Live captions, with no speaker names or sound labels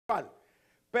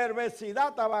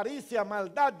perversidad, avaricia,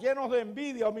 maldad, llenos de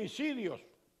envidia, homicidios,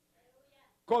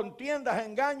 contiendas,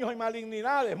 engaños y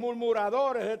malignidades,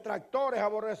 murmuradores, detractores,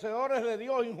 aborrecedores de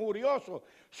Dios, injuriosos,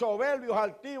 soberbios,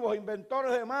 altivos,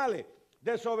 inventores de males,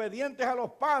 desobedientes a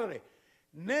los padres,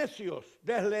 necios,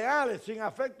 desleales, sin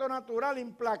afecto natural,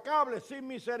 implacables, sin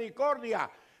misericordia.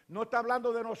 ¿No está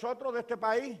hablando de nosotros, de este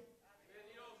país?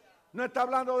 ¿No está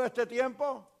hablando de este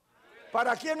tiempo?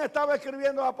 ¿Para quién estaba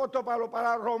escribiendo el apóstol Pablo?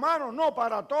 ¿Para los romanos? No,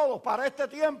 para todos, para este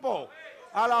tiempo.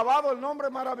 Alabado el nombre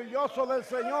maravilloso del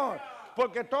Señor,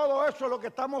 porque todo eso es lo que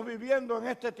estamos viviendo en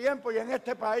este tiempo y en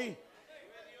este país.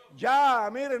 Ya,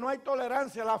 mire, no hay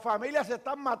tolerancia, las familias se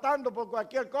están matando por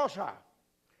cualquier cosa.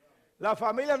 Las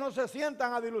familias no se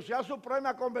sientan a dilucidar sus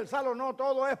problemas, a conversarlo, no,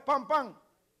 todo es pam, pam.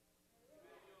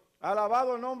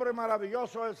 Alabado el nombre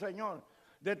maravilloso del Señor.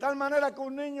 De tal manera que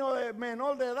un niño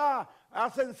menor de edad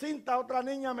hace cinta a otra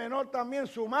niña menor también,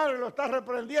 su madre lo está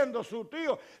reprendiendo, su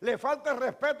tío, le falta el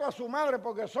respeto a su madre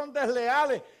porque son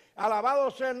desleales. Alabado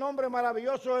sea el nombre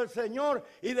maravilloso del Señor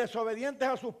y desobedientes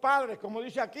a sus padres, como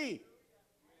dice aquí.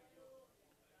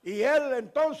 Y él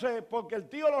entonces, porque el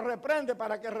tío lo reprende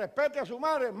para que respete a su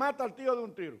madre, mata al tío de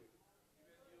un tiro.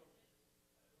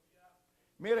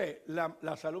 Mire,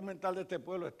 la salud mental de este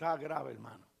pueblo está grave,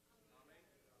 hermano.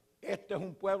 Este es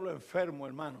un pueblo enfermo,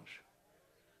 hermanos.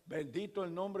 Bendito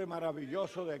el nombre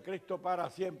maravilloso de Cristo para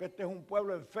siempre. Este es un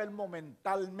pueblo enfermo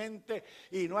mentalmente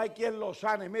y no hay quien lo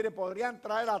sane. Mire, podrían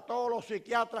traer a todos los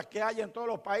psiquiatras que hay en todos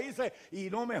los países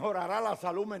y no mejorará la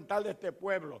salud mental de este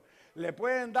pueblo. Le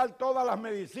pueden dar todas las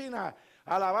medicinas,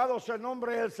 alabado sea el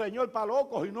nombre del Señor, para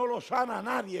locos y no lo sana a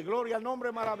nadie. Gloria al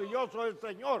nombre maravilloso del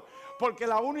Señor, porque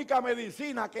la única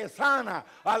medicina que sana,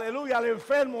 aleluya, al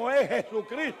enfermo es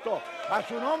Jesucristo. A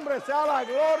su nombre sea la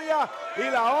gloria y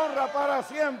la honra para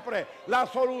siempre. La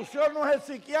solución no es el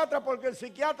psiquiatra, porque el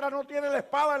psiquiatra no tiene la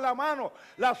espada en la mano.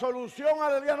 La solución,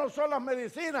 aleluya, no son las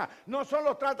medicinas, no son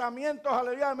los tratamientos,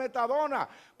 aleluya, de metadona,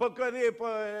 porque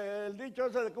el dicho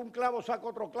ese de que un clavo saca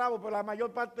otro clavo, pero la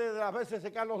mayor parte de las veces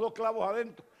se caen los dos clavos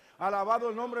adentro. Alabado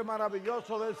el nombre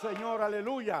maravilloso del Señor,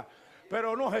 aleluya.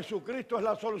 Pero no, Jesucristo es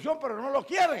la solución, pero no lo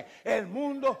quiere. El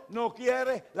mundo no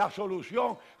quiere la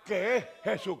solución que es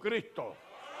Jesucristo.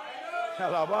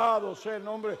 Alabado sea el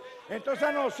nombre. Entonces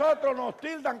a nosotros nos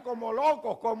tildan como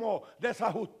locos, como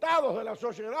desajustados de la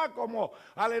sociedad, como,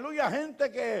 aleluya,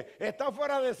 gente que está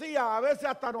fuera de sí. A veces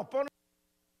hasta nos pone.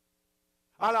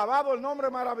 Alabado el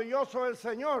nombre maravilloso del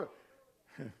Señor.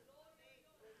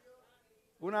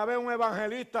 Una vez un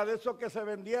evangelista de esos que se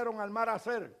vendieron al mar a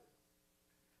hacer,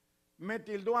 me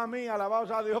tildó a mí, alabado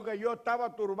sea Dios, que yo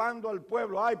estaba turbando al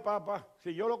pueblo. Ay, papá,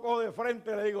 si yo lo cojo de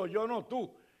frente, le digo, yo no,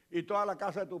 tú y toda la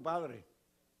casa de tu padre.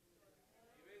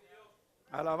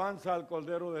 Alabanza al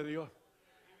Cordero de Dios.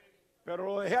 Pero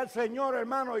lo dejé al Señor,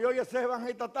 hermano, y hoy ese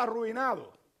evangelista está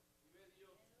arruinado.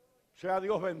 Sea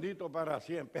Dios bendito para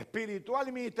siempre. Espiritual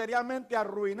y ministerialmente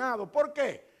arruinado. ¿Por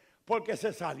qué? Porque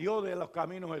se salió de los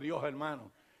caminos de Dios,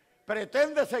 hermano.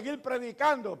 Pretende seguir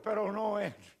predicando, pero no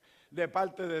es de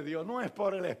parte de Dios. No es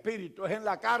por el Espíritu, es en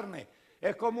la carne.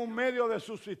 Es como un medio de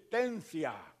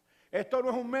subsistencia. Esto no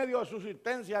es un medio de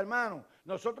subsistencia, hermano.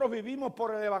 Nosotros vivimos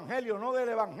por el Evangelio, no del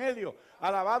Evangelio.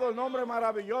 Alabado el nombre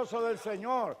maravilloso del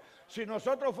Señor. Si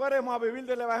nosotros fuéramos a vivir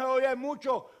del Evangelio, hoy hay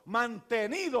muchos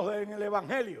mantenidos en el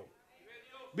Evangelio,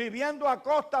 viviendo a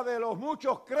costa de los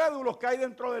muchos crédulos que hay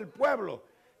dentro del pueblo,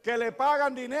 que le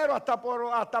pagan dinero hasta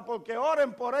porque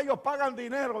oren por ellos, pagan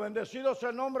dinero. Bendecido sea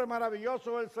el nombre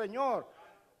maravilloso del Señor.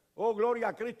 Oh, gloria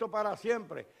a Cristo para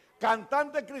siempre.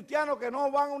 Cantantes cristianos que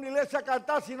no van a una iglesia a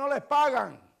cantar si no les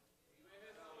pagan.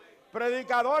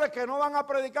 Predicadores que no van a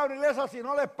predicar en una iglesia si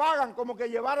no les pagan, como que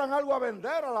llevaran algo a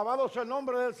vender. Alabado sea el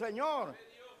nombre del Señor.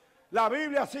 La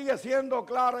Biblia sigue siendo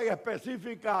clara y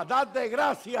específica. Dad de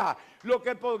gracia lo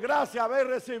que por gracia habéis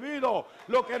recibido.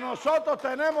 Lo que nosotros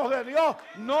tenemos de Dios,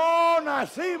 no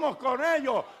nacimos con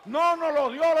ello. No nos lo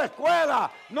dio la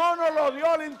escuela, no nos lo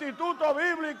dio el instituto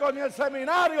bíblico ni el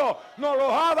seminario. Nos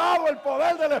lo ha dado el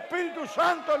poder del Espíritu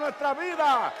Santo en nuestra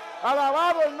vida.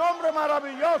 Alabado el nombre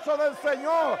maravilloso del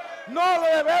Señor. No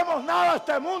le debemos nada a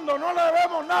este mundo, no le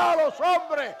debemos nada a los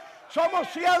hombres. Somos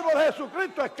siervos de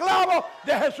Jesucristo, esclavos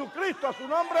de Jesucristo, a su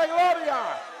nombre gloria,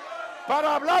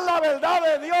 para hablar la verdad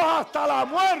de Dios hasta la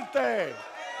muerte.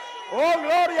 Oh,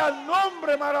 gloria al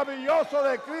nombre maravilloso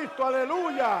de Cristo,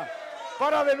 aleluya,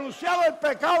 para denunciar el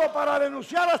pecado, para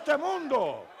denunciar a este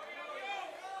mundo.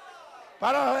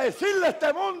 para decirle a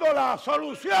este mundo la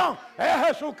solución es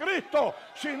Jesucristo.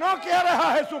 Si no quieres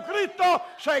a Jesucristo,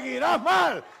 seguirás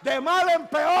mal, de mal en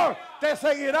peor, te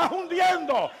seguirás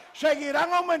hundiendo,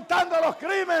 seguirán aumentando los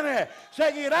crímenes,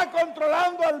 seguirá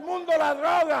controlando el mundo la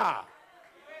droga.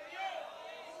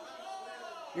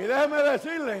 Y déjeme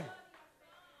decirle,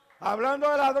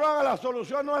 hablando de la droga, la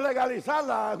solución no es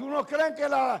legalizarla. Algunos creen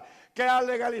que al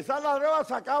legalizar la droga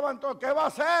se acaban todo. ¿Qué va a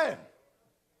hacer?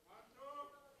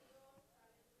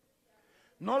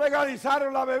 No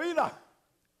legalizaron la bebida.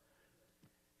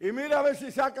 Y mire a ver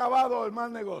si se ha acabado el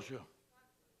mal negocio.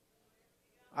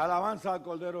 Alabanza al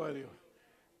Cordero de Dios.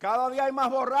 Cada día hay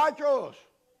más borrachos.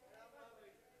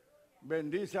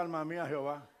 Bendice alma mía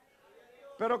Jehová.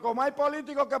 Pero como hay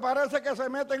políticos que parece que se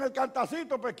meten en el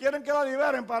cantacito, pues quieren que la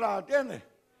liberen para, ¿entiendes?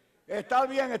 Estar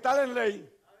bien, estar en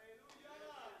ley.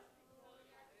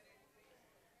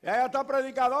 Y allá está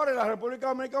predicador, en la República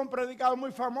Dominicana un predicador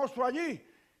muy famoso allí.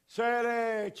 Se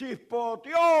le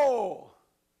chispoteó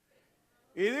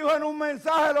y dijo en un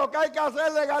mensaje: lo que hay que hacer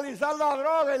es legalizar la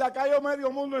droga, y le cayó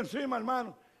medio mundo encima,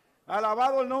 hermano.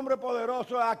 Alabado el nombre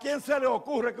poderoso. ¿A quién se le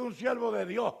ocurre que un siervo de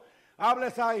Dios hable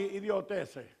esa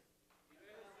idioteces?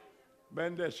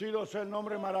 Bendecido sea el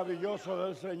nombre maravilloso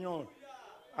del Señor.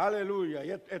 Aleluya.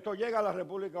 Y esto llega a la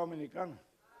República Dominicana.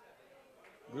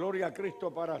 Gloria a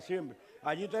Cristo para siempre.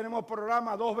 Allí tenemos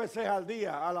programas 2 veces al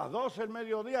día, a las 12 del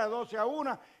mediodía, de 12 a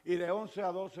 1 y de 11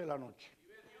 a 12 de la noche.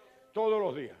 Todos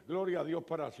los días. Gloria a Dios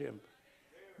para siempre.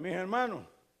 Mis hermanos,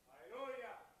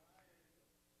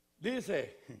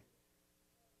 dice,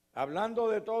 hablando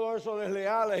de todo eso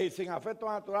desleales y sin afecto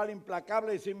natural,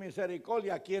 implacables y sin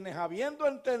misericordia, quienes habiendo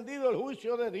entendido el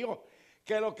juicio de Dios,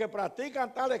 que los que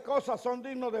practican tales cosas son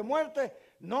dignos de muerte,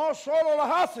 no solo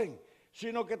las hacen,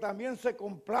 sino que también se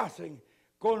complacen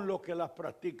con los que las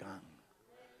practican.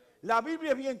 La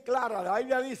Biblia es bien clara. La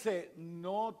Biblia dice: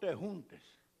 no te juntes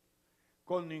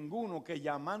con ninguno que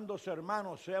llamándose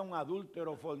hermano sea un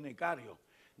adúltero fornicario,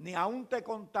 ni aún te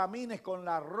contamines con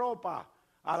la ropa,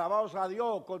 alabados a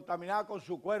Dios, contaminada con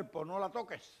su cuerpo, no la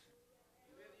toques.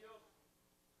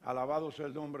 Alabado sea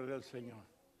el nombre del Señor.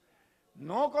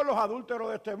 No con los adúlteros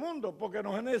de este mundo, porque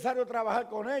no es necesario trabajar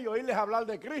con ellos, irles a hablar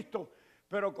de Cristo,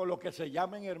 pero con los que se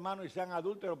llamen hermanos y sean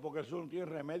adúlteros, porque eso no tiene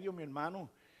remedio, mi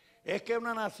hermano. Es que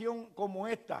una nación como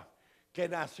esta, que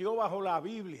nació bajo la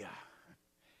Biblia,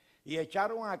 y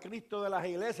echaron a Cristo de las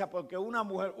iglesias, porque una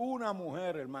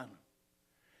mujer, hermano,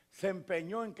 se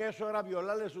empeñó en que eso era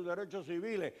violarle sus derechos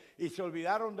civiles, y se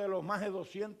olvidaron de los más de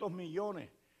 200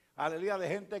 millones, aleluya, de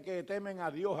gente que temen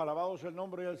a Dios, alabado sea el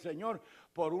nombre del Señor,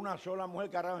 por una sola mujer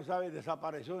que ahora sabe,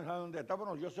 desapareció, no sabe dónde está.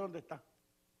 Bueno, yo sé dónde está.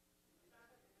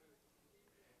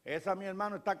 Esa, mi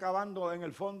hermano, está acabando en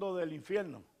el fondo del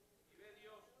infierno.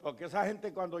 Porque esa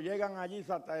gente, cuando llegan allí,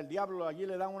 hasta el diablo allí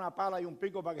le dan una pala y un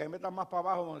pico para que se metan más para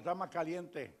abajo, donde está más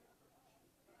caliente.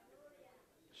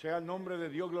 Sea el nombre de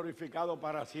Dios glorificado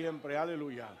para siempre.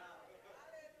 Aleluya.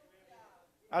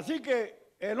 Así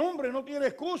que el hombre no tiene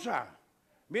excusa.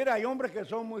 Mira, hay hombres que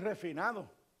son muy refinados.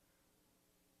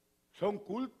 Son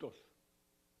cultos,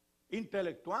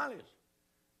 intelectuales.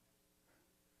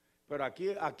 Pero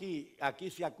aquí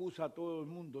se acusa a todo el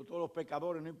mundo, todos los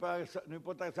pecadores, no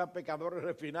importa que sean pecadores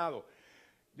refinados.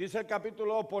 Dice el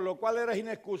capítulo 2, por lo cual eres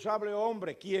inexcusable,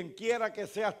 hombre, quien quiera que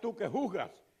seas tú que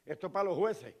juzgas. Esto es para los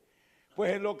jueces.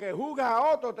 Pues en lo que juzgas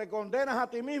a otro te condenas a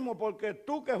ti mismo, porque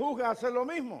tú que juzgas haces lo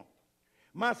mismo.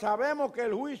 Mas sabemos que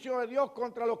el juicio de Dios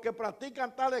contra los que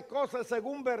practican tales cosas es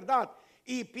según verdad.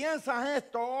 Y piensas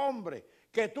esto, hombre,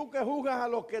 que tú que juzgas a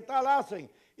los que tal hacen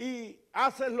y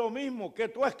haces lo mismo, que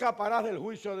tú escaparás del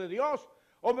juicio de Dios,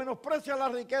 o menosprecias la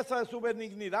riqueza de su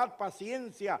benignidad,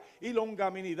 paciencia y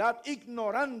longanimidad,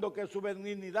 ignorando que su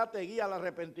benignidad te guía al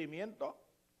arrepentimiento.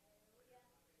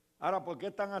 Ahora, ¿por qué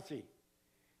están así?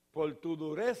 Por tu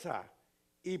dureza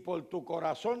y por tu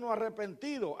corazón no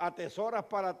arrepentido, atesoras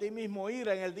para ti mismo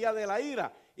ira en el día de la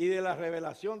ira y de la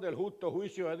revelación del justo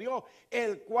juicio de Dios,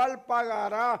 el cual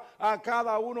pagará a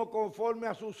cada uno conforme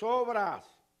a sus obras.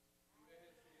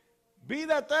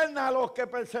 Vida eterna a los que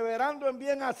perseverando en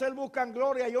bien hacer buscan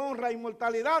gloria y honra e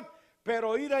inmortalidad,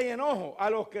 pero ira y enojo a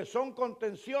los que son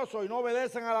contenciosos y no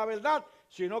obedecen a la verdad,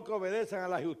 sino que obedecen a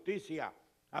la justicia.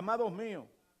 Amados míos,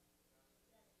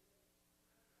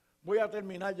 voy a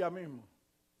terminar ya mismo.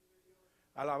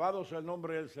 Alabado sea el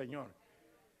nombre del Señor.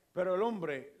 Pero el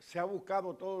hombre se ha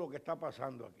buscado todo lo que está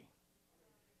pasando aquí.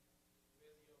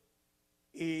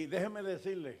 Y déjeme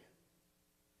decirle,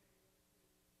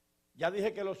 ya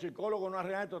dije que los psicólogos no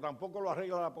arreglan esto, tampoco lo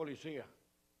arregla la policía.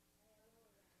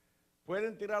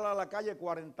 Pueden tirar a la calle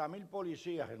 40,000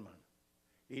 policías, hermano,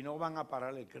 y no van a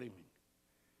parar el crimen.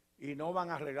 y no van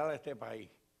a arreglar este país.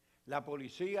 La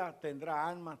policía tendrá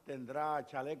armas, tendrá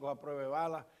chalecos a prueba de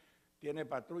balas, tiene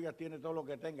patrullas, tiene todo lo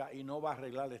que tenga y no va a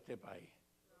arreglar este país.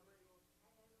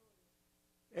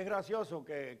 Es gracioso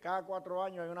que cada 4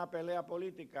 años hay una pelea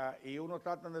política y unos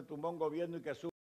tratan de tumbar un gobierno y que